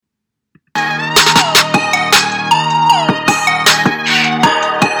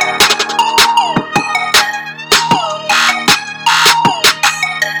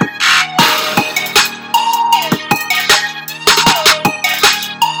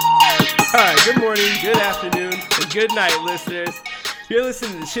good morning, good afternoon, and good night, listeners. You're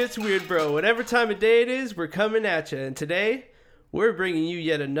listening to Shit's Weird Bro. Whatever time of day it is, we're coming at you. And today, we're bringing you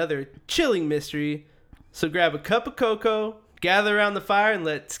yet another chilling mystery. So grab a cup of cocoa, gather around the fire, and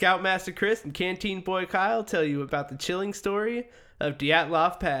let Scoutmaster Chris and Canteen Boy Kyle tell you about the chilling story of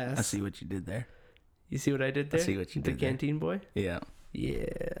Dyatlov Pass. I see what you did there. You see what I did there? I see what you did The Canteen Boy? Yeah. Yeah.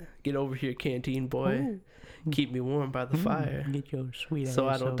 Get over here, Canteen Boy. Ooh. Keep me warm by the fire. Get your sweet so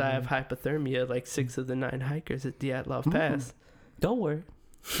I don't die of hypothermia like 6 of the 9 hikers at Dyatlov Pass. Don't worry.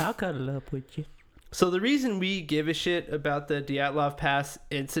 I'll cuddle up with you. So the reason we give a shit about the Dyatlov Pass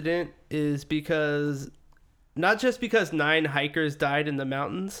incident is because, not just because 9 hikers died in the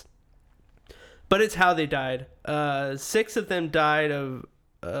mountains, but it's how they died. 6 of them died of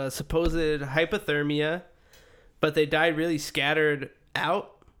supposed hypothermia, but they died really scattered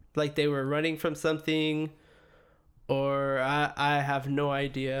out, like they were running from something, or I have no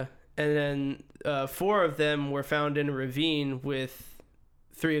idea. And then 4 of them were found in a ravine, with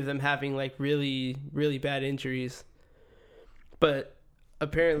 3 of them having like really, really bad injuries. But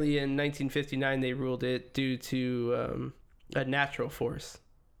apparently in 1959 they ruled it due to a natural force.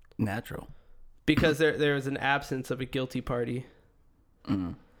 Natural. Because there was an absence of a guilty party.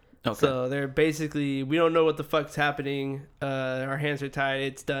 Mm. Okay. So they're basically, we don't know what the fuck's happening. Our hands are tied.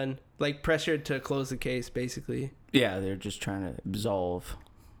 It's done. Like pressured to close the case, basically. Yeah, they're just trying to absolve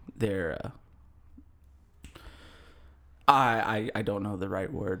their. I don't know the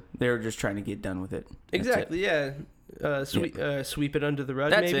right word. They're just trying to get done with it. Exactly. Yeah. Sweep it under the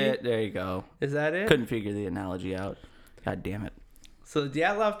rug. That's maybe? it. There you go. Is that it? Couldn't figure the analogy out. God damn it. So the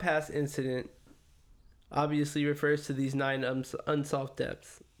Dyatlov Pass incident obviously refers to these 9 unsolved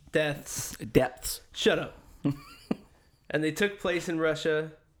deaths. Shut up. And they took place in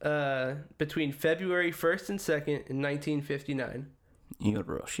Russia between February 1st and 2nd in 1959. In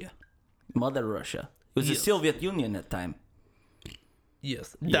Russia. Mother Russia. It was the Soviet Union at the time.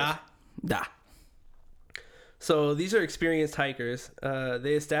 Yes. Da. So these are experienced hikers.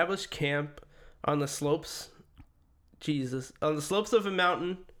 They established camp on the slopes. On the slopes of a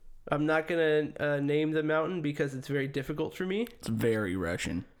mountain. I'm not going to name the mountain because it's very difficult for me. It's very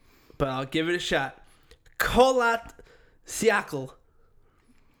Russian. But I'll give it a shot. Kholat Syakhl.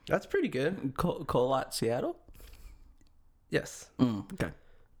 That's pretty good. Kholat Seattle? Yes. Okay.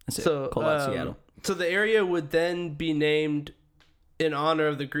 That's it. So, Kholat Seattle. So the area would then be named in honor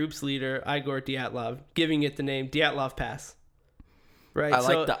of the group's leader, Igor Dyatlov, giving it the name Dyatlov Pass. Right. I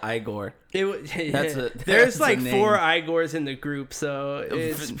like the Igor. There's like 4 Igors in the group, so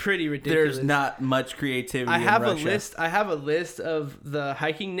it's pretty ridiculous. There's not much creativity. I have in Russia. I have a list of the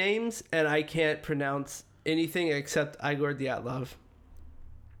hiking names, and I can't pronounce anything except Igor Dyatlov.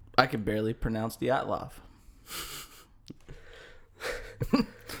 I can barely pronounce Dyatlov.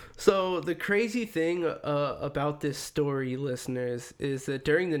 So the crazy thing about this story, listeners, is that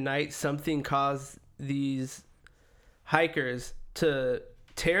during the night, something caused these hikers to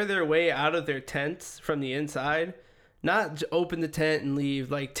tear their way out of their tents from the inside. Not open the tent and leave,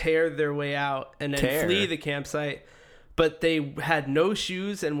 like tear their way out and then flee the campsite. But they had no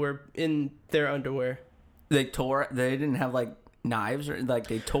shoes and were in their underwear. They didn't have like knives, or like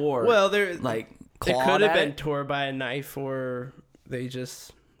they tore. Well, they're like it could have been tore by a knife, or they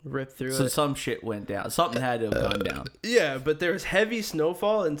just ripped through it. So some shit went down. Something had to have gone down. Yeah, but there was heavy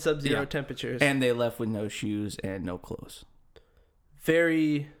snowfall and sub-zero temperatures. And they left with no shoes and no clothes.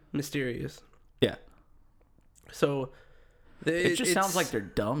 Very mysterious. Yeah. So it just sounds like they're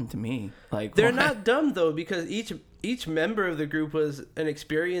dumb to me. Like they're not dumb though, because each member of the group was an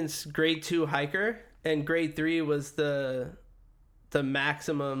experienced grade 2 hiker, and grade 3 was the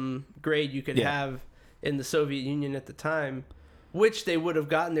maximum grade you could have in the Soviet Union at the time, which they would have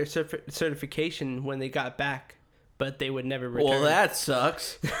gotten their certification when they got back, but they would never return. Well, that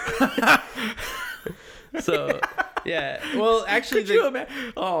sucks. So, yeah. Well, actually,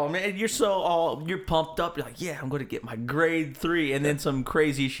 oh man, you're pumped up. You're like, yeah, I'm going to get my grade 3, and then some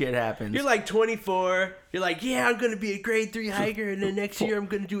crazy shit happens. You're like 24. You're like, yeah, I'm going to be a grade 3 hiker, and then next year I'm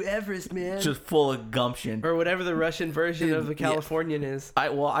going to do Everest, man. Just full of gumption, or whatever the Russian version of a Californian is.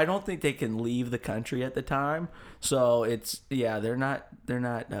 I don't think they can leave the country at the time, so they're not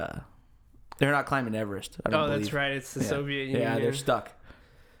climbing Everest. I don't believe. That's right. It's the Soviet Union. Yeah, they're stuck.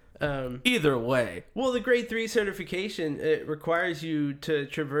 Either way. Well, the grade 3 certification, it requires you to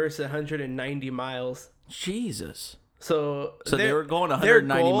traverse 190 miles. Jesus. So they were going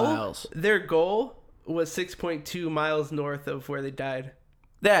 190 miles. Their goal was 6.2 miles north of where they died.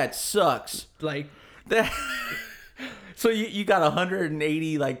 That sucks. Like that. So you got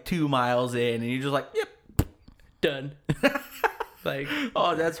 180 like 2 miles in, and you're just like, yep, done. Like,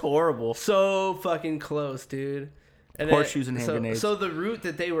 Oh, that's horrible. so fucking close, dude. And Horseshoes and hand so, grenades. So the route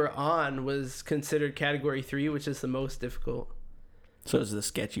that they were on was considered Category 3, which is the most difficult. So it's the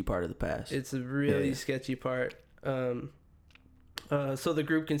sketchy part of the pass. It's a really Yeah. sketchy part. So the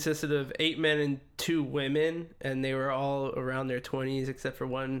group consisted of 8 men and 2 women, and they were all around their 20s, except for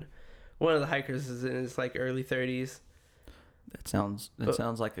one of the hikers is in his like early 30s. That sounds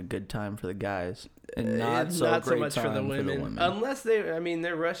like a good time for the guys, and not It's so not so great much time for the women. Oh, Unless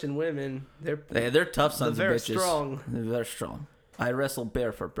they're Russian women. they're tough sons They're of bitches. strong. They're strong. I wrestle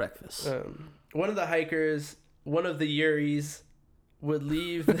bear for breakfast. One of the hikers, one of the Yuris, would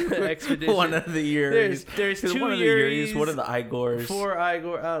leave the expedition. One of the Yuris. There's 2 one of the Yuris, one of the Igors. 4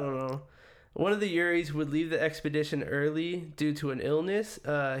 Igor. I don't know. One of the Yuris would leave the expedition early due to an illness.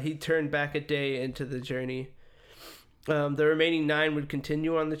 He turned back a day into the journey. The remaining 9 would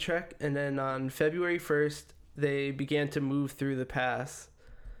continue on the trek, and then on February 1st, they began to move through the pass.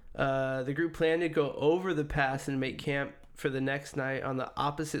 The group planned to go over the pass and make camp for the next night on the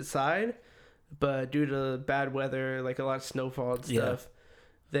opposite side, but due to bad weather, like a lot of snowfall and stuff,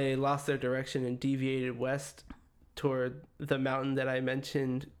 they lost their direction and deviated west toward the mountain that I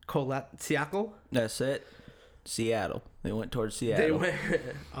mentioned, Kolatziakl. That's it. Seattle. They went towards Seattle. They went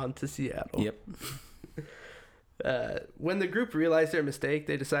on to Seattle. Yep. When the group realized their mistake,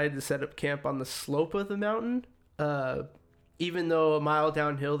 they decided to set up camp on the slope of the mountain. Even though a mile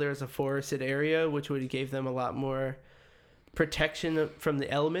downhill there's a forested area, which would have gave them a lot more protection from the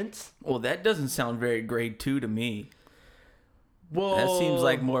elements. Well, that doesn't sound very grade 2 to me. Well, That seems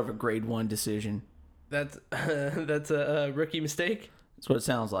like more of a grade 1 decision. that's a rookie mistake. That's what it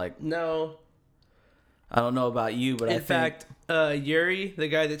sounds like. No, I don't know about you, but in fact, Yuri, the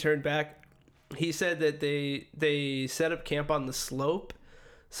guy that turned back, he said that they set up camp on the slope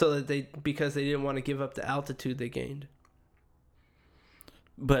so that because they didn't want to give up the altitude they gained.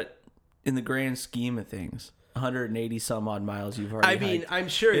 But in the grand scheme of things, 180 some odd miles you've already I mean, hiked. I'm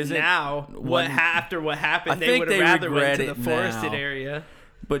sure Isn't now, after what I happened, they think would they have rather went regret to the it forested now. area.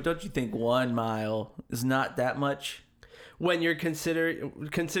 But don't you think 1 mile is not that much? When you're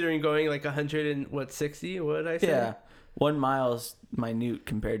considering going like 160, what did I say? Yeah. 1 mile is minute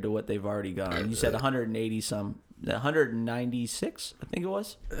compared to what they've already gone. You said 180 some, 196, I think it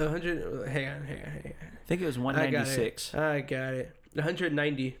was. 100. Hang on. I think it was I 196. got it.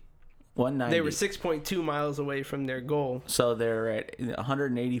 190. 190. They were 6.2 miles away from their goal. So they're at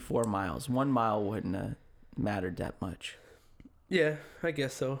 184 miles. 1 mile wouldn't have mattered that much. Yeah, I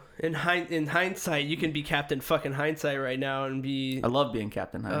guess so. In hindsight, you can be Captain fucking Hindsight right now and be I love being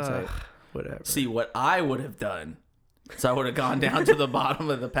Captain Hindsight. whatever. See, what I would have done is I would have gone down to the bottom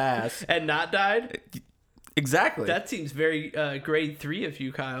of the pass. And not died? Exactly. That seems very grade 3 of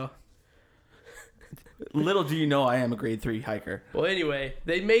you, Kyle. Little do you know I am a grade 3 hiker. Well, anyway,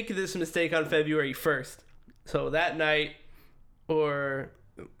 they make this mistake on February 1st. So that night, or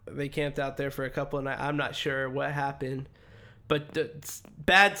they camped out there for a couple of nights. I'm not sure what happened. But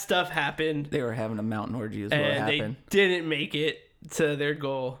bad stuff happened. They were having a mountain orgy is what And happened. they didn't make it to their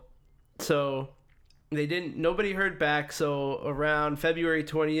goal. So nobody heard back. So around February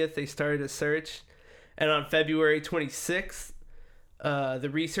 20th, they started a search. And on February 26th, the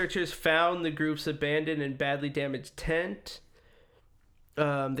researchers found the group's abandoned and badly damaged tent.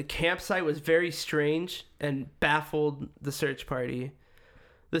 The campsite was very strange and baffled the search party.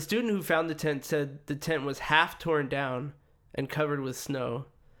 The student who found the tent said the tent was half torn down and covered with snow.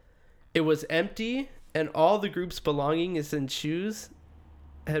 It was empty, and all the group's belongings and shoes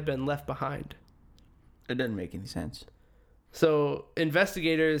had been left behind. It doesn't make any sense. So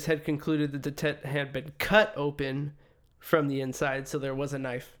investigators had concluded that the tent had been cut open from the inside, so there was a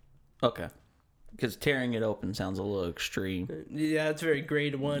knife. Okay. Because tearing it open sounds a little extreme. Yeah, it's very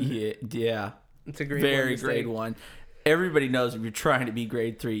grade 1. Yeah. It's a grade Very 1 mistake. grade 1. Everybody knows if you're trying to be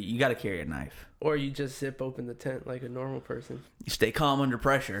grade 3, you got to carry a knife. Or you just zip open the tent like a normal person. You stay calm under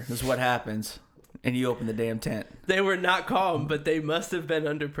pressure. This is what happens. And you open the damn tent. They were not calm, but they must have been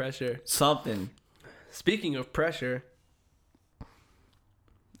under pressure. Something. Speaking of pressure.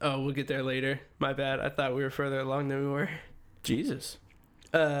 Oh, we'll get there later. My bad. I thought we were further along than we were. Jesus.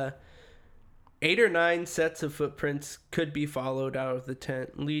 8 or 9 sets of footprints could be followed out of the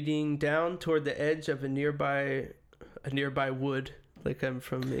tent, leading down toward the edge of a nearby wood. Like I'm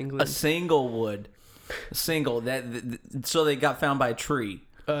from England. A single wood. A single. So they got found by a tree.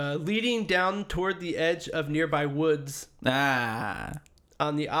 Leading down toward the edge of nearby woods Ah.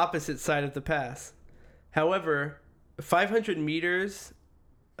 on the opposite side of the pass. However, 500 meters,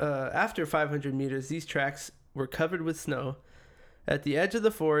 after 500 meters, these tracks were covered with snow. At the edge of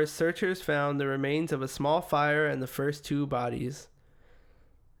the forest, searchers found the remains of a small fire and the first 2 bodies.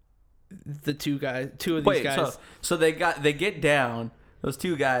 Two of these guys. So they get down, those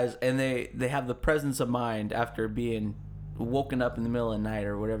 2 guys, and they have the presence of mind after being woken up in the middle of the night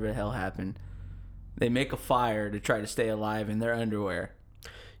or whatever the hell happened. They make a fire to try to stay alive in their underwear.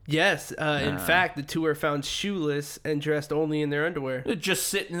 Yes, in fact, the 2 were found shoeless and dressed only in their underwear. They just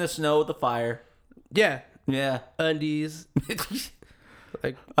sit in the snow with the fire. Yeah, Yeah. undies.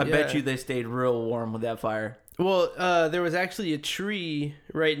 I bet you they stayed real warm with that fire. Well, there was actually a tree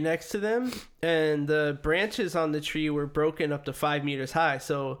right next to them, and the branches on the tree were broken up to 5 meters high.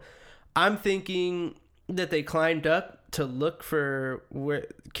 So I'm thinking that they climbed up to look for where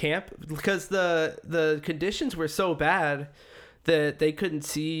camp, because the conditions were so bad that they couldn't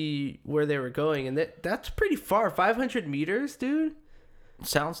see where they were going, and that's pretty far. 500 meters, dude.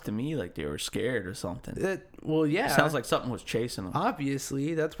 Sounds to me like they were scared or something. Well, yeah. Sounds like something was chasing them.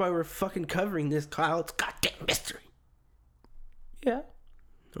 Obviously, that's why we're fucking covering this, Kyle. It's goddamn mystery. Yeah.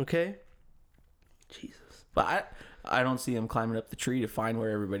 Okay. Jesus. But I don't see them climbing up the tree to find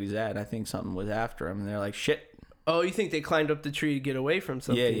where everybody's at. I think something was after them, and they're like, shit. Oh, you think they climbed up the tree to get away from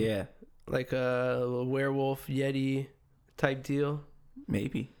something? Yeah. Like a werewolf, yeti type deal?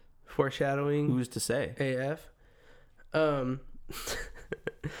 Maybe. Foreshadowing. Who's to say? AF.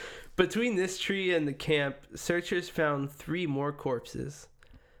 Between this tree and the camp, searchers found 3 more corpses.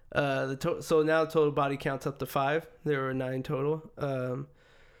 So now the total body counts up to 5. There were 9 total.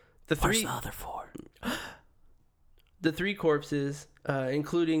 Where's the other 4? The 3 corpses,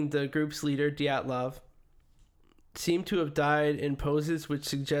 including the group's leader, Dyatlov, seem to have died in poses which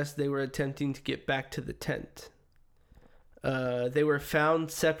suggest they were attempting to get back to the tent. They were found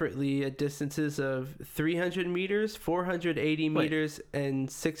separately at distances of 300 meters, 480 meters,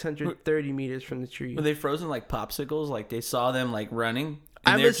 and 630 meters from the tree. Were they frozen like popsicles? Like they saw them like running?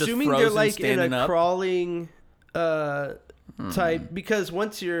 I'm they're assuming just they're frozen, like in a up? crawling type, because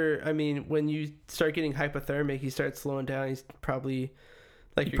when you start getting hypothermic, you start slowing down. He's probably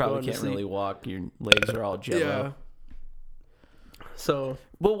like You you're probably going to can't sleep. really walk. Your legs are all jello. Yeah. So,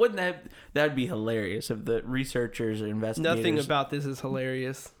 But wouldn't that'd be hilarious if the researchers or investigators... nothing about this is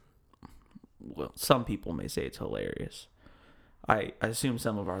hilarious. Well, some people may say it's hilarious. I assume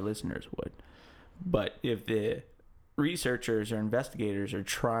some of our listeners would. But if the researchers or investigators are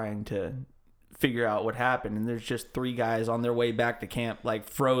trying to figure out what happened and there's just 3 guys on their way back to camp, like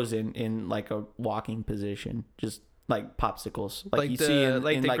frozen in like a walking position, just like popsicles, like you see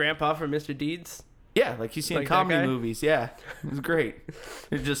in the grandpa from Mr. Deeds. Yeah, like you see in Like that comedy guy? movies. Yeah, it's great.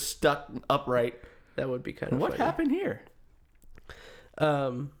 They're just stuck upright. That would be kind of What funny. happened here?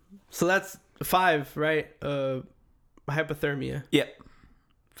 So that's 5, right? Hypothermia. Yep,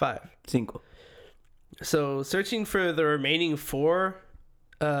 5. 5. So searching for the remaining 4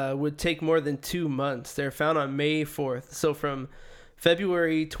 would take more than 2 months. They're found on May 4th. So from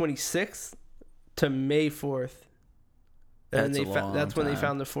February 26th to May 4th. And that's when they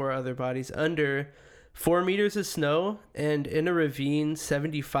found the 4 other bodies under 4 meters of snow and in a ravine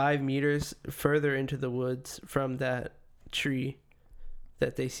 75 meters further into the woods from that tree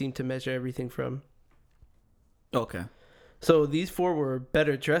that they seem to measure everything from. Okay. So these 4 were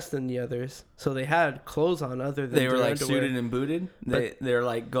better dressed than the others. So they had clothes on other than They were their like underwear. suited and booted. They're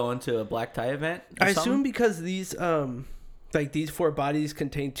like going to a black tie event. Or I something? assume because these these 4 bodies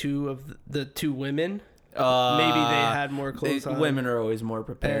contain 2 of the 2 women. Maybe they had more clothes on. Women are always more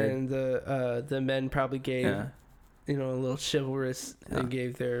prepared. And the men probably gave a little chivalrous and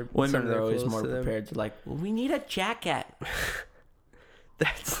gave their some Women of are their always clothes more to them. prepared to like. Well, we need a jacket.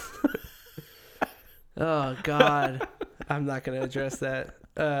 That's oh god, I'm not gonna address that.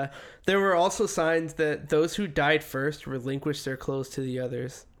 There were also signs that those who died first relinquished their clothes to the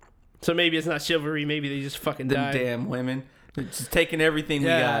others. So maybe it's not chivalry. Maybe they just fucking Them died. damn women. They're just taking everything we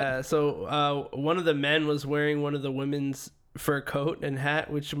got. Yeah. So one of the men was wearing one of the women's fur coat and hat,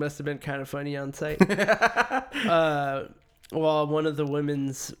 which must have been kind of funny on site. While one of the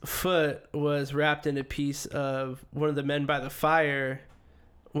women's foot was wrapped in a piece of one of the men by the fire,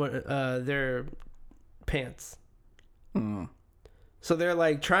 their pants. Mm. So they're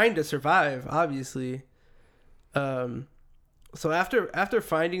like trying to survive, obviously. So after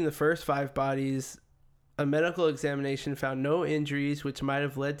finding the first 5 bodies, a medical examination found no injuries which might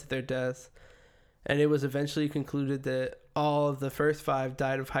have led to their deaths, and it was eventually concluded that all of the first 5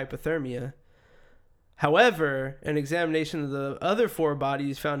 died of hypothermia. However, an examination of the other 4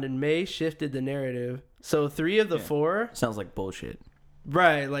 bodies found in May shifted the narrative. So 3 of the 4... Sounds like bullshit.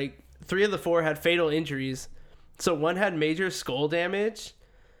 Right, like 3 of the 4 had fatal injuries. So one had major skull damage,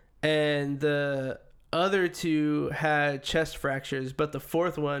 and the other 2 had chest fractures, but the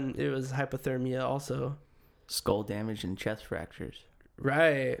 4th one, it was hypothermia also. Skull damage and chest fractures.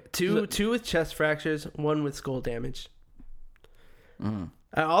 Right. Two with chest fractures, 1 with skull damage. Mm.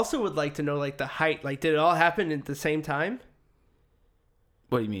 I also would like to know, like, the height. Like, did it all happen at the same time?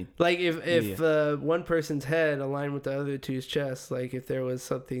 What do you mean? Like, if one person's head aligned with the other 2's chest, like, if there was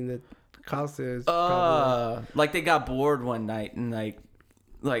something that caused it, it's probably... Like they got bored one night and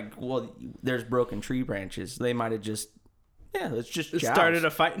well, there's broken tree branches. They might have just, let's just joust. Started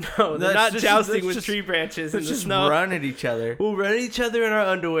a fight. No, they're not jousting with tree branches in the just snow. run at each other. We'll run at each other in our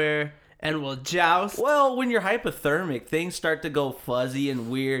underwear and we'll joust. Well, when you're hypothermic, things start to go fuzzy and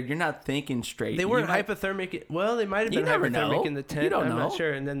weird. You're not thinking straight. They weren't hypothermic. Well, they might have been hypothermic in the tent. You don't I'm know. not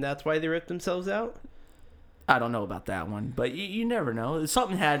sure. And then that's why they ripped themselves out. I don't know about that one, but you never know.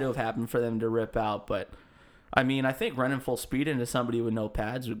 Something had to have happened for them to rip out, but I mean, I think running full speed into somebody with no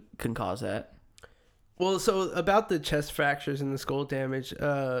pads can cause that. Well, so about the chest fractures and the skull damage,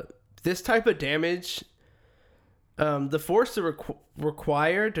 this type of damage, the force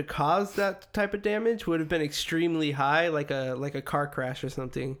required to cause that type of damage would have been extremely high, like a car crash or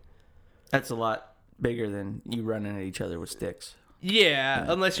something. That's a lot bigger than you running at each other with sticks. Yeah,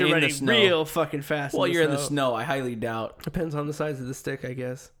 unless you're running real fucking fast. Well, you're in the snow. I highly doubt. Depends on the size of the stick, I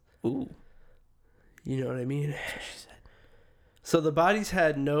guess. Ooh. You know what I mean? That's what she said. So the bodies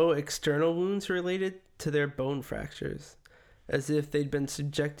had no external wounds related to their bone fractures, as if they'd been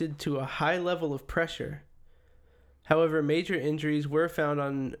subjected to a high level of pressure. However, major injuries were found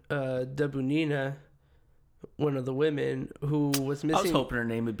on Debunina, one of the women, who was missing... I was hoping her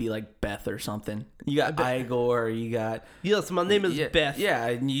name would be like Beth or something. You got Igor, you got... Yes, my name is Beth. Yeah,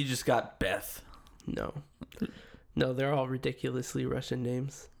 and you just got Beth. No, they're all ridiculously Russian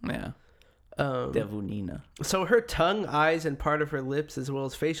names. Yeah. Devunina. So her tongue, eyes, and part of her lips, as well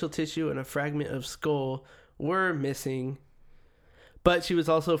as facial tissue and a fragment of skull, were missing. But she was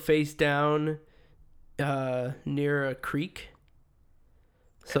also face down near a creek.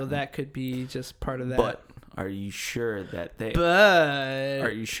 So that could be just part of that. But are you sure that they... But...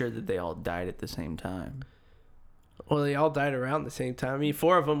 Are you sure that they all died at the same time? Well, they all died around the same time. I mean,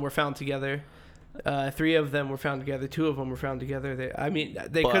 4 of them were found together. 3 of them were found together. 2 of them were found together.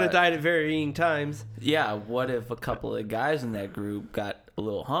 They could have died at varying times. Yeah, what if a couple of guys in that group got a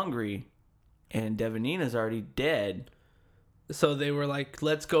little hungry and Devonina's already dead? So they were like,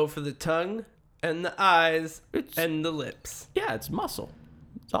 let's go for the tongue and the eyes and the lips. Yeah, it's muscle.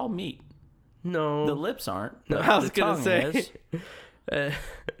 It's all meat. No. The lips aren't. No, I was going to say.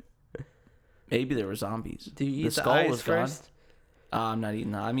 Maybe there were zombies. Do you eat the eyes first? I'm not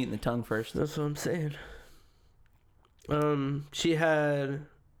eating that. I'm eating the tongue first. That's what I'm saying. She had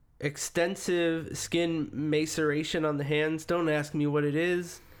extensive skin maceration on the hands. Don't ask me what it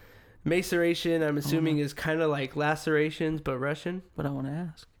is. Maceration, I'm assuming, is kind of like lacerations, but Russian. But I want to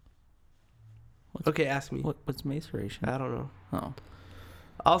ask. Okay, ask me. What's maceration? I don't know. Oh.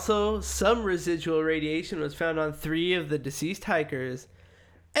 Also, some residual radiation was found on 3 of the deceased hikers.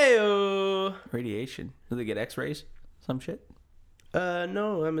 Ayo! Radiation. Do they get x-rays? Some shit?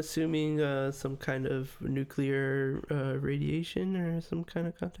 No, I'm assuming some kind of nuclear radiation or some kind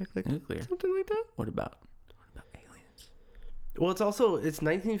of contact like nuclear. Something like that. What about aliens? Well, it's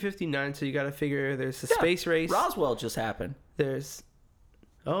 1959, so you got to figure there's a space race. Roswell just happened.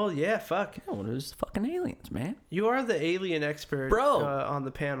 Oh yeah, fuck. Yeah, well, there's fucking aliens, man. You are the alien expert, bro, on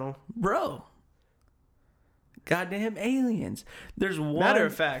the panel, bro. Goddamn aliens. There's one matter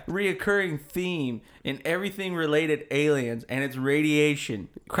of fact reoccurring theme in everything related aliens, and it's radiation.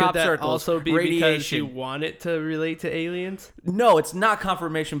 Crop circles. Could that also be radiation. Because you want it to relate to aliens? No, it's not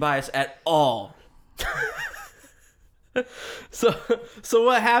confirmation bias at all. So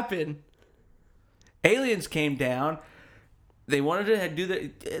what happened? Aliens came down. They wanted to do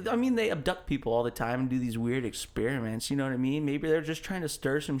that. I mean, they abduct people all the time and do these weird experiments. You know what I mean? Maybe they're just trying to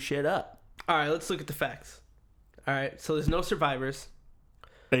stir some shit up. All right, let's look at the facts. All right, so there's no survivors.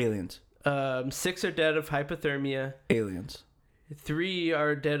 Aliens. 6 are dead of hypothermia. Aliens. 3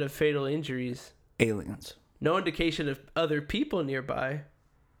 are dead of fatal injuries. Aliens. No indication of other people nearby.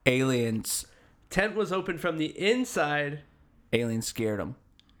 Aliens. Tent was opened from the inside. Aliens scared them.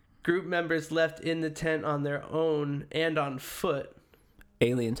 Group members left in the tent on their own and on foot.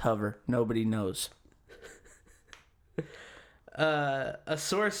 Aliens hover. Nobody knows. A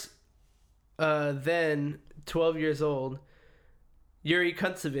source, then 12 years old, Yuri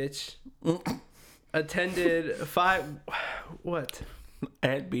Kuntsevich, attended 5... What? I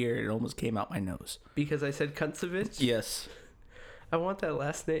had beer and it almost came out my nose. Because I said Kuntsevich? Yes. I want that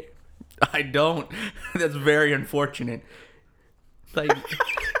last name. I don't. That's very unfortunate. Like...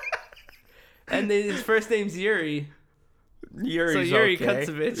 And then his first name's Yuri. Yuri's So Yuri okay.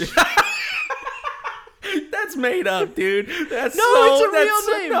 Kuntsevich. That's made up, dude. That's it's a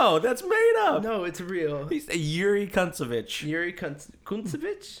real name. No, that's made up. No, it's real. He's Yuri Kuntsevich. Yuri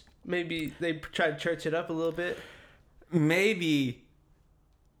Kuntsevich? Maybe they tried to church it up a little bit. Maybe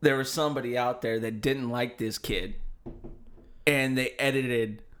there was somebody out there that didn't like this kid, and they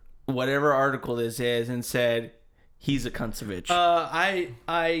edited whatever article this is and said he's a Kuntsevich.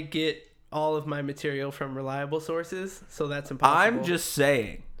 I get all of my material from reliable sources, so that's impossible. I'm just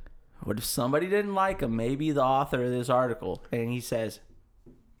saying, what if somebody didn't like him? Maybe the author of this article, and he says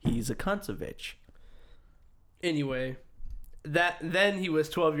he's a Kuntsevich. Anyway, then he was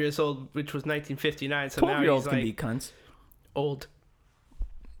 12 years old, which was 1959. So now 12-year-olds he's can like be cunts. old.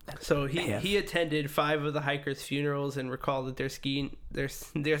 So Yes. he attended 5 of the hikers' funerals and recalled that their skin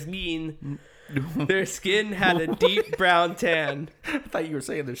had a deep brown tan. I thought you were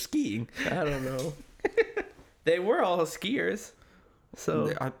saying they're skiing. I don't know. They were all skiers.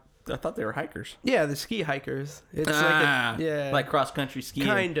 So I thought they were hikers. yeah, the ski hikers. It's like cross country skiing.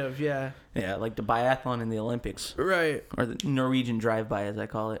 kind of, yeah. Yeah, like the biathlon in the Olympics, Right. or the Norwegian drive-by, as I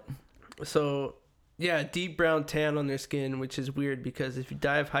call it. So yeah, deep brown tan on their skin, which is weird because if you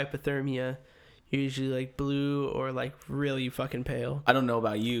die of hypothermia, you're usually like blue or like really fucking pale. I don't know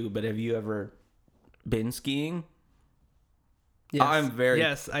about you, but have you ever been skiing? Yes.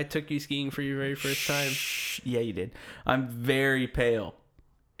 Yes, I took you skiing for your very first time. Yeah, you did. I'm very pale,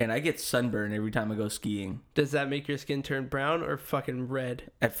 and I get sunburn every time I go skiing. Does that make your skin turn brown or fucking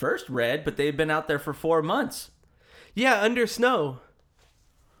red? At first red, but they've been out there for 4 months. Yeah, under snow.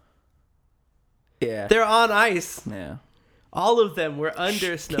 Yeah. They're on ice. Yeah. All of them were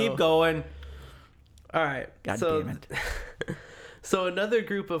under snow. Keep going. All right. God so, damn it. So another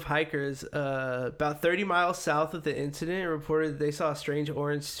group of hikers, about 30 miles south of the incident, reported they saw strange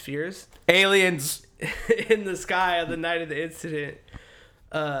orange spheres Aliens. in the sky on the night of the incident.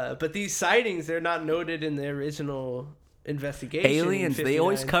 But these sightings, they're not noted in the original investigation. in Aliens. They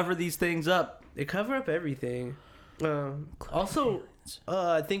always 59. cover these things up. They cover up everything. Also,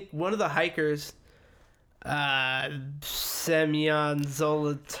 I think one of the hikers, Semyon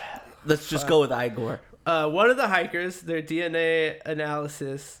Zolit. Let's just go with Igor. One of the hikers, their DNA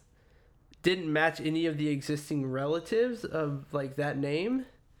analysis didn't match any of the existing relatives of like that name.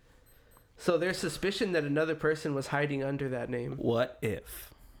 So there's suspicion that another person was hiding under that name. What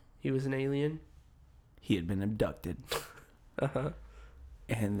if He was an alien. he had been abducted Uh-huh.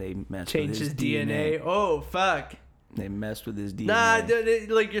 and they messed Changed with his DNA. Oh, fuck. They messed with his DNA.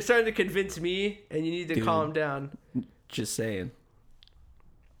 Nah, like you're starting to convince me and you need to Dude. calm down. Just saying.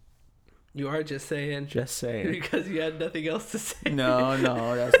 You are just saying. Just saying. Because you had nothing else to say. No,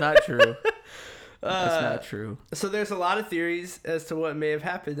 that's not true. That's not true. So there's a lot of theories as to what may have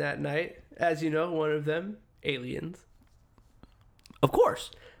happened that night. As you know, one of them, aliens. Of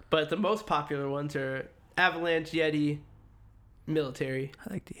course. But the most popular ones are Avalanche, Yeti, military.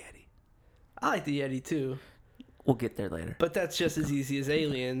 I like the Yeti. I like the Yeti too. We'll get there later. But that's just as easy as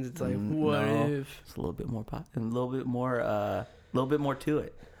aliens. It's like, what No, if? it's a little bit more and a little bit more to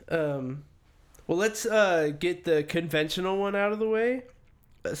it. Well, let's get the conventional one out of the way.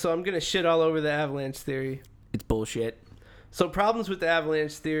 So I'm going to shit all over the avalanche theory. It's bullshit. So problems with the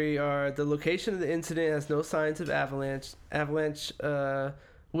avalanche theory are the location of the incident has no signs of avalanche. Avalanche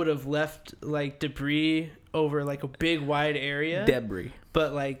would have left like debris over like a big wide area. Debris.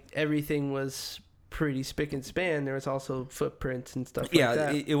 But like everything was pretty spick and span. There was also footprints and stuff like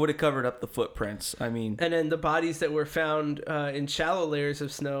that. It would have covered up the footprints. I mean, And then the bodies that were found in shallow layers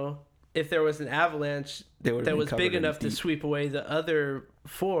of snow, if there was an avalanche They would've that been was covered big in enough to deep. sweep away the other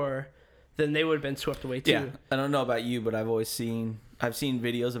 4, then they would have been swept away too. yeah. I don't know about you, but I've seen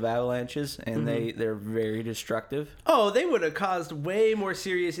videos of avalanches, and they're very destructive. Oh, they would have caused way more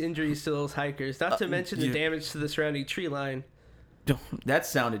serious injuries to those hikers, not to mention the dude. damage to the surrounding tree line. That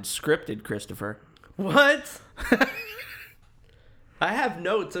sounded scripted, Christopher. What? I have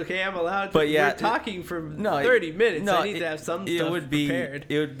notes, okay? I'm allowed to. But yeah, we're talking for No, 30 minutes. no, I need to have some stuff prepared.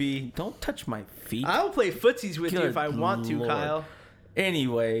 It would be. Don't touch my feet. I'll play footsies with you Good if I want to, Lord. Kyle.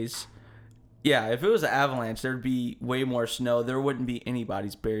 Anyways, yeah, if it was an avalanche, there'd be way more snow. There wouldn't be any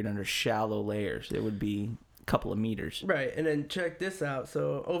bodies buried under shallow layers. It would be a couple of meters. Right, and then check this out.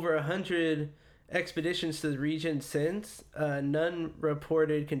 So over 100 expeditions to the region since, none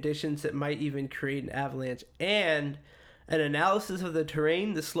reported conditions that might even create an avalanche. And an analysis of the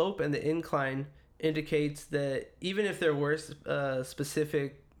terrain, the slope, and the incline indicates that even if there were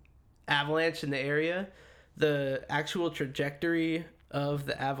specific avalanche in the area, the actual trajectory of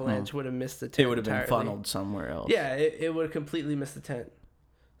the avalanche would have missed the tent. It would have been entirely. funneled somewhere else. Yeah, it would have completely missed the tent.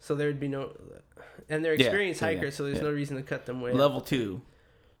 So there would be no, and they're Yeah, experienced yeah, hikers, so there's yeah. no reason to cut them way. Level 2.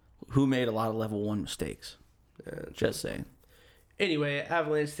 Who made a lot of level 1 mistakes? Just saying. Anyway,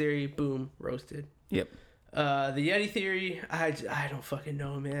 avalanche theory, boom, roasted. Yep. The Yeti theory, I don't fucking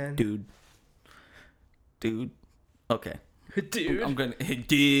know, man. Dude. Okay. Dude. I'm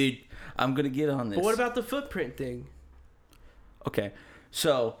gonna get on this. But what about the footprint thing? Okay.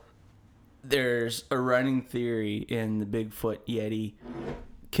 So there's a running theory in the Bigfoot Yeti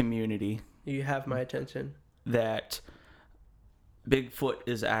community You have my attention. that Bigfoot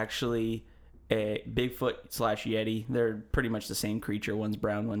is actually a Bigfoot / Yeti. They're pretty much the same creature. One's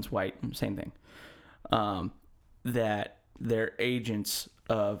brown, one's white, same thing. That they're agents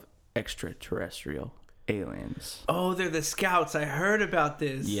of extraterrestrial aliens. Oh, they're the scouts. I heard about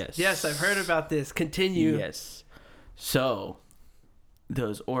this. Yes. Yes, I've heard about this. Continue. Yes. So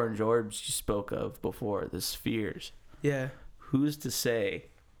those orange orbs you spoke of before, the spheres, Yeah. who's to say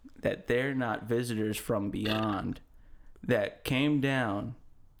that they're not visitors from beyond that came down,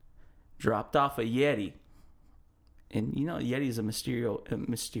 dropped off a Yeti? And you know, Yeti is a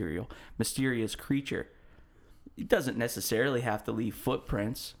mysterious creature. It doesn't necessarily have to leave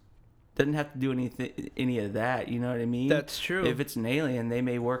footprints. Doesn't have to do any of that. You know what I mean? That's true. If it's an alien, they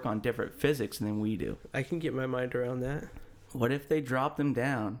may work on different physics than we do. I can get my mind around that. What if they drop them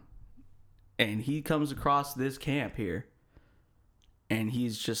down and he comes across this camp here and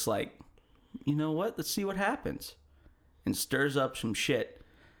he's just like, you know what? Let's see what happens. And stirs up some shit.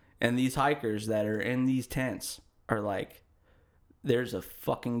 And these hikers that are in these tents are like, there's a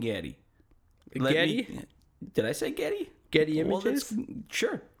fucking Yeti. Did I say Yeti? Getty images?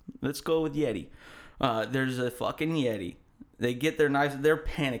 Sure. Let's go with Yeti. There's a fucking Yeti. They get their knives. They're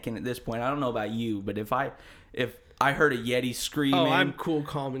panicking at this point. I don't know about you, but if I heard a Yeti screaming... Oh, I'm cool,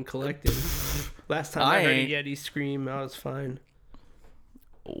 calm, and collected. Last time I heard a Yeti scream, I was fine.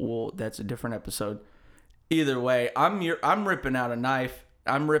 Well, that's a different episode. Either way, I'm ripping out a knife.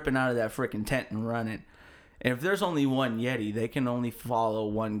 I'm ripping out of that freaking tent and running. And if there's only one Yeti, they can only follow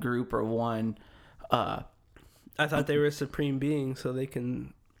one group or one... I thought they were a supreme being, so they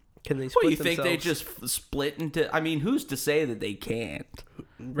can they split Well, you themselves? think they just split into... I mean, who's to say that they can't?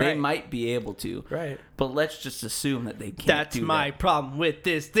 Right. They might be able to. Right. But let's just assume that they can't. That's my problem with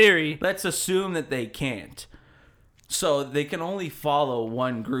this theory. Let's assume that they can't. So they can only follow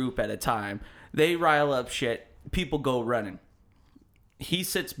one group at a time. They rile up shit. People go running. He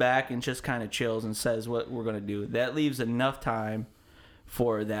sits back and just kind of chills and says what we're going to do. That leaves enough time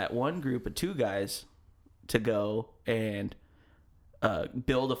for that one group of 2 guys to go and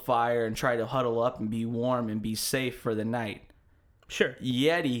build a fire and try to huddle up and be warm and be safe for the night. Sure.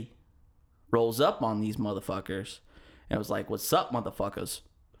 Yeti rolls up on these motherfuckers and was like, what's up, motherfuckers?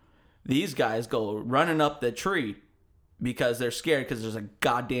 These guys go running up the tree because they're scared because there's a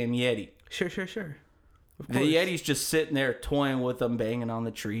goddamn Yeti. Sure. Of course. The Yeti's just sitting there toying with them, banging on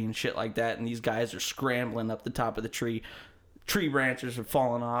the tree and shit like that. And these guys are scrambling up the top of the tree. Tree branches are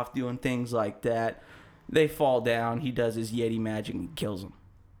falling off, doing things like that. They fall down. He does his Yeti magic and kills them.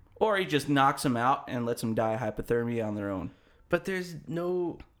 Or he just knocks them out and lets them die of hypothermia on their own. But there's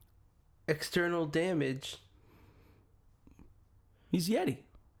no external damage. He's Yeti.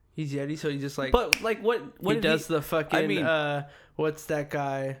 He's Yeti, so he just like... But, like, what he does the fucking... I mean... what's that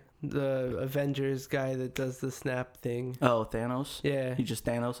guy? The Avengers guy that does the snap thing. Oh, Thanos? Yeah. He just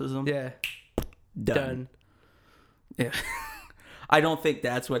Thanoses them? Yeah. Done. Yeah. I don't think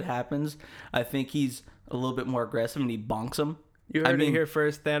that's what happens. I think he's a little bit more aggressive and he bonks him. You heard it here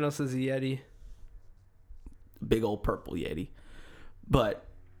first. Thanos is a Yeti. Big old purple Yeti. But,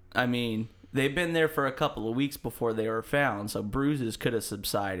 I mean, they've been there for a couple of weeks before they were found, so bruises could have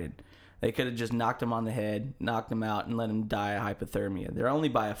subsided. They could have just knocked him on the head, knocked him out, and let him die of hypothermia. They're only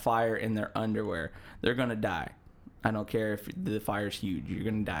by a fire in their underwear. They're going to die. I don't care if the fire's huge. You're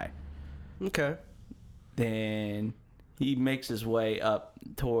going to die. Okay. Then he makes his way up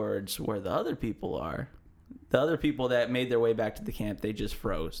towards where the other people are. The other people that made their way back to the camp, they just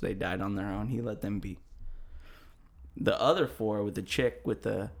froze. They died on their own. He let them be. The other 4 with the chick with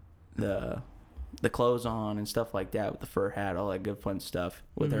the clothes on and stuff like that, with the fur hat, all that good fun stuff,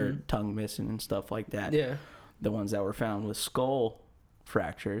 with her tongue missing and stuff like that. Yeah. The ones that were found with skull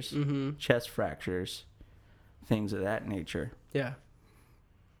fractures, chest fractures, things of that nature. Yeah.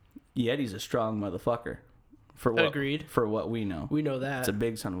 Yeti's a strong motherfucker. Agreed. For what we know. We know that. It's a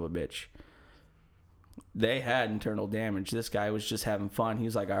big son of a bitch. They had internal damage. This guy was just having fun. He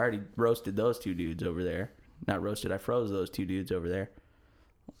was like, I already roasted those 2 dudes over there. Not roasted, I froze those 2 dudes over there.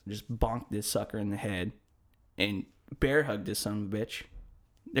 Just bonked this sucker in the head and bear hugged this son of a bitch.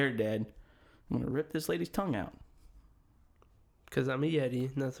 They're dead. I'm going to rip this lady's tongue out. Because I'm a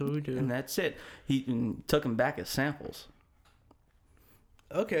Yeti, and that's what we do. And that's it. He took them back as samples.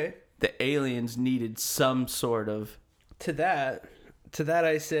 Okay. The aliens needed some sort of... To that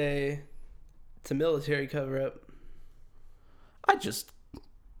I say, it's a military cover-up. I just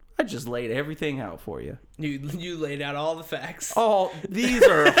laid everything out for you. You laid out all the facts. Oh, these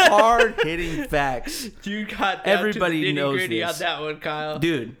are hard-hitting facts. You got Everybody to the knows nitty-gritty this. on that one, Kyle.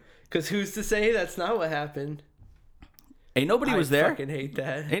 Dude. Because who's to say that's not what happened? Ain't nobody was there. I fucking hate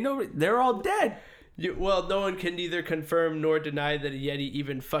that. Ain't nobody. They're all dead. Well, no one can neither confirm nor deny that a Yeti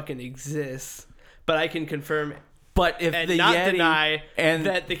even fucking exists. But I can confirm But if and the not Yeti deny and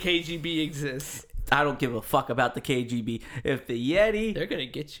that the KGB exists. I don't give a fuck about the KGB. If the Yeti, They're gonna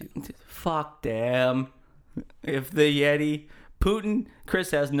get you. fuck them. If the Yeti, Putin,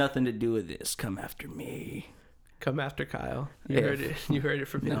 Chris has nothing to do with this. Come after me. Come after Kyle. You heard it. You heard it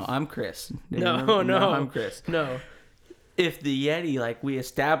from him. No, I'm Chris. No, I'm Chris. No. If the Yeti, like we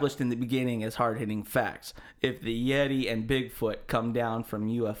established in the beginning, is hard-hitting facts. If the Yeti and Bigfoot come down from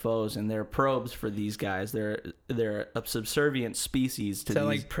UFOs and they're probes for these guys, they're a subservient species to Is that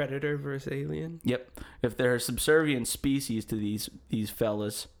these. like Predator versus Alien? Yep. If they're a subservient species to these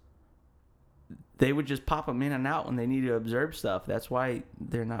fellas, they would just pop them in and out when they need to observe stuff. That's why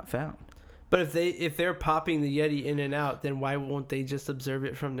they're not found. But if they're popping the Yeti in and out, then why won't they just observe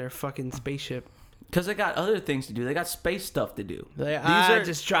it from their fucking spaceship? Because they got other things to do. They got space stuff to do. Like,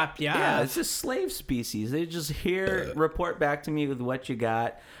 just drop ya. Yeah, it's just slave species. They just report back to me with what you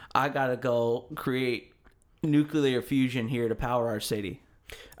got. I gotta go create nuclear fusion here to power our city.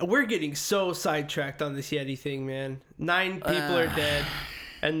 We're getting so sidetracked on this Yeti thing, man. 9 people are dead,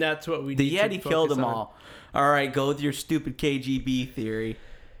 and that's what we The need to Yeti killed focus them on. all. All right, go with your stupid KGB theory.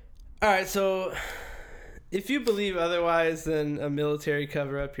 All right, so if you believe otherwise than a military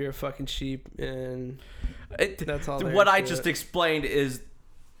cover-up, you're a fucking sheep, and that's all there What is I to just it. explained is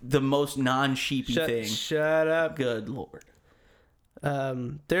the most non-sheepy thing. Shut up. Good Lord.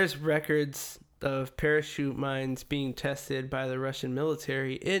 There's records of parachute mines being tested by the Russian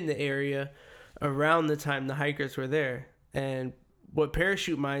military in the area around the time the hikers were there. And what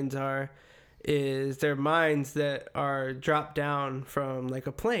parachute mines are is they're mines that are dropped down from like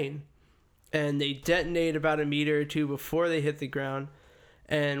a plane, and they detonate about a meter or two before they hit the ground.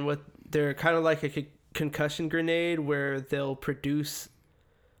 And what they're kind of like a concussion grenade, where they'll produce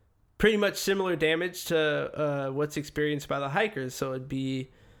pretty much similar damage to what's experienced by the hikers. So it'd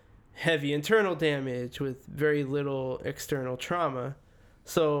be heavy internal damage with very little external trauma.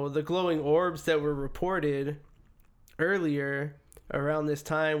 So the glowing orbs that were reported earlier around this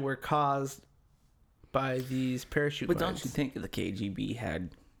time were caused by these parachute But mines. don't you think the KGB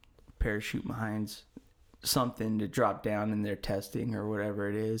had parachute mines, something to drop down in their testing or whatever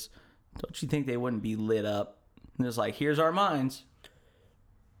it is? Don't you think they wouldn't be lit up? And it's like, here's our mines.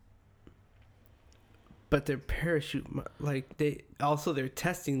 But they're they're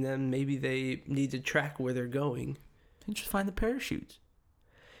testing them. Maybe they need to track where they're going. They just find the parachutes.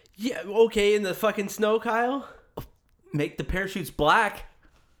 Yeah, okay, in the fucking snow, Kyle? Make the parachutes black.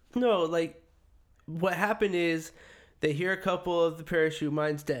 No, like, what happened is they hear a couple of the parachute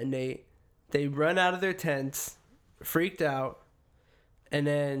mines detonate. They run out of their tents, freaked out, and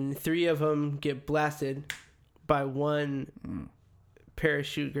then 3 of them get blasted by one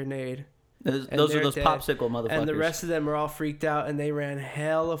parachute grenade. Those And are they're those dead. popsicle motherfuckers. And the rest of them are all freaked out, and they ran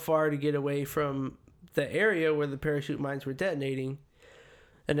hella far to get away from the area where the parachute mines were detonating.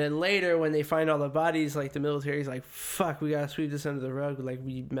 And then later, when they find all the bodies, like, the military's like, fuck, we gotta sweep this under the rug. Like,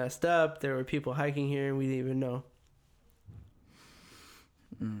 we messed up. There were people hiking here, and we didn't even know.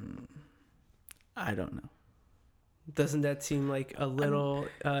 I don't know. Doesn't that seem like a little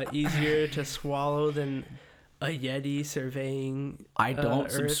easier to swallow than a Yeti surveying I don't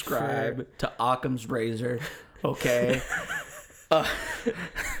Earth subscribe to Occam's razor. Okay.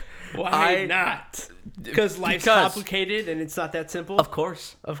 Why not? Because life's complicated and it's not that simple? Of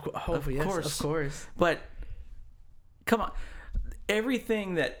course. Of course. Of course. But come on.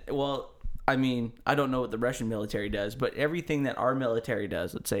 Everything that, well, I mean, I don't know what the Russian military does, but everything that our military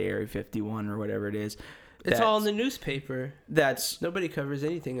does, let's say Area 51 or whatever it is, It's all in the newspaper. That's Nobody covers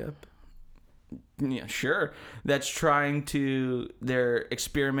anything up. yeah, sure. That's trying to, they're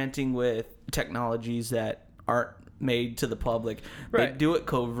experimenting with technologies that aren't made to the public. Right. They do it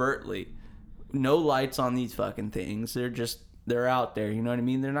covertly. No lights on these fucking things. They're out there. You know what I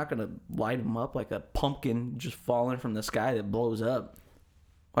mean? They're not going to light them up like a pumpkin just falling from the sky that blows up.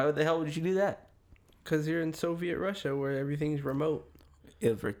 Why the hell would you do that? Because you're in Soviet Russia where everything's remote.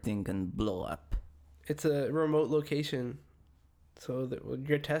 Everything can blow up. It's a remote location. So that when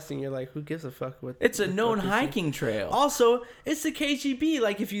you're testing, you're like, who gives a fuck what? It's a the known fuck is hiking trail. it? Also, it's the KGB.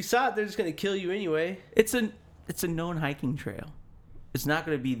 Like, if you saw it, they're just gonna kill you anyway. It's a known hiking trail. It's not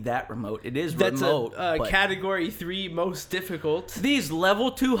going to be that remote. It is That's remote. a but category 3 most difficult. these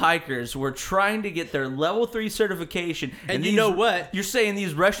level 2 hikers were trying to get their level 3 certification, And you these- know what? You're saying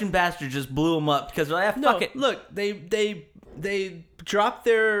these Russian bastards just blew them up because they're like, No, fuck it. look, they dropped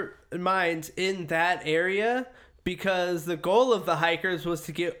their mines in that area because the goal of the hikers was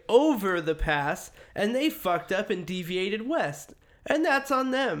to get over the pass, and they fucked up and deviated west, and that's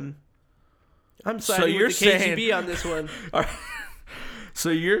on them. I'm siding you're with the KGB saying- on this one. All right. So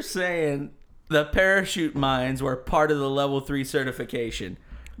you're saying the parachute mines were part of the level 3 certification.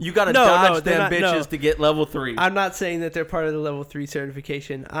 You got to dodge they're them not- bitches no. to get level 3. I'm not saying that they're part of the level 3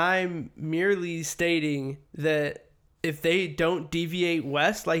 certification. I'm merely stating that if they don't deviate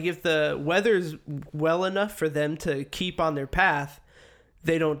west, like if the weather's well enough for them to keep on their path,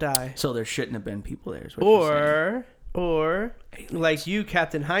 they don't die. So there shouldn't have been people there. Is what you're saying. Or like you,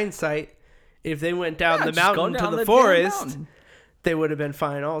 Captain Hindsight, if they went down Yeah, the just go mountain to down the damn forest, mountain. they would have been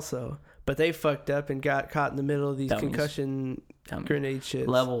fine also. But they fucked up and got caught in the middle of these Dummies. concussion Dummies. grenade shits.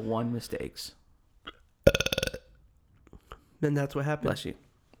 Level 1 mistakes. And that's what happened. Bless you.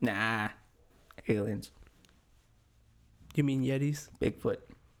 Nah. Aliens. You mean Yetis? Bigfoot.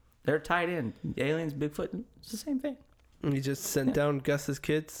 They're tied in. Aliens, Bigfoot, it's the same thing. And you just sent down Gus's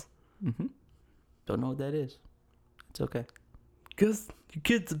kids? Mm-hmm. Don't know what that is. It's okay. Gus, your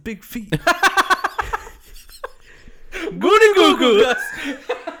kid's a big feet. Goody goo goo.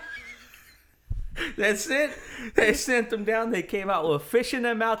 That's it. They sent them down. They came out with a fish in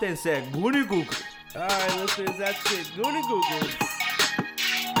their mouth and said, "Goody goo goo." All right, listeners, that's it. Goody goo goo.